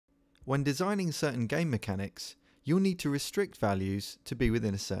When designing certain game mechanics, you'll need to restrict values to be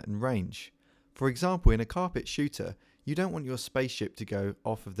within a certain range. For example, in a carpet shooter, you don't want your spaceship to go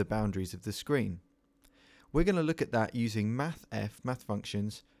off of the boundaries of the screen. We're going to look at that using math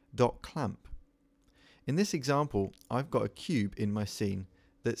functions .clamp. In this example, I've got a cube in my scene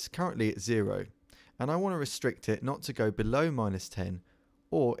that's currently at 0, and I want to restrict it not to go below -10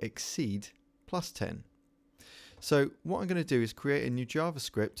 or exceed +10. So what I'm going to do is create a new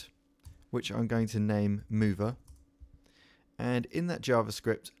JavaScript, which I'm going to name mover. And in that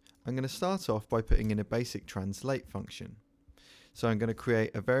JavaScript, I'm going to start off by putting in a basic translate function. So I'm going to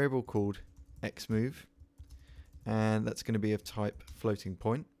create a variable called xmove, and that's going to be of type floating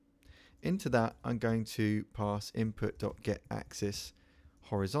point. Into that, I'm going to pass input.getAxis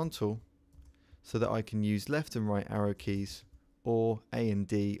horizontal so that I can use left and right arrow keys or A and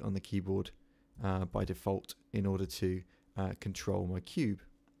D on the keyboard by default in order to control my cube.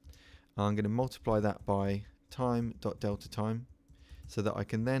 I'm going to multiply that by time.delta so that I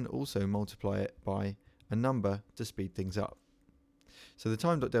can then also multiply it by a number to speed things up. So the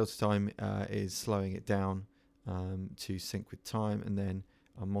time.delta is slowing it down to sync with time, and then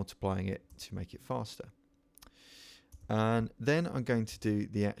I'm multiplying it to make it faster. And then I'm going to do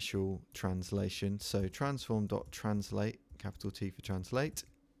the actual translation. So transform.translate, capital T for translate.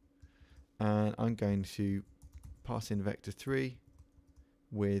 And I'm going to pass in vector 3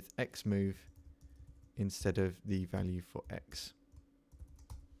 with xmove instead of the value for x.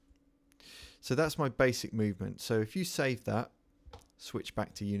 So that's my basic movement. So if you save that, switch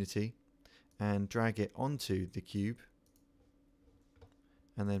back to Unity and drag it onto the cube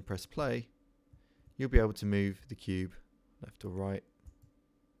and then press play, you'll be able to move the cube left or right.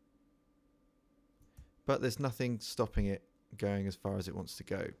 But there's nothing stopping it going as far as it wants to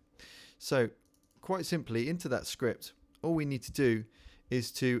go. So quite simply, into that script, all we need to do is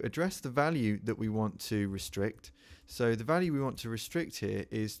to address the value that we want to restrict. So the value we want to restrict here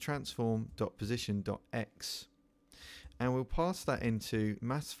is transform.position.x, and we'll pass that into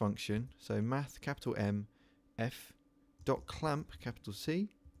maths function, so math capital M F dot clamp capital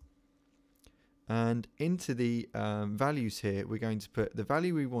C, and into the values here we're going to put the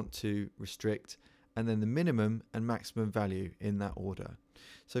value we want to restrict and then the minimum and maximum value in that order.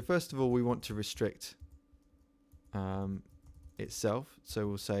 So first of all, we want to restrict itself, so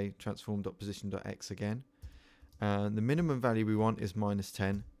we'll say transform.position.x again, and the minimum value we want is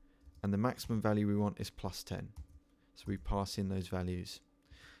 -10 and the maximum value we want is +10. So we pass in those values,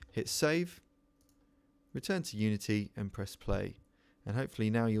 hit save, return to Unity and press play, and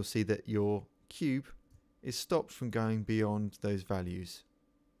hopefully now you'll see that your cube is stopped from going beyond those values.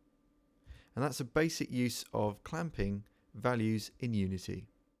 And that's a basic use of clamping values in Unity.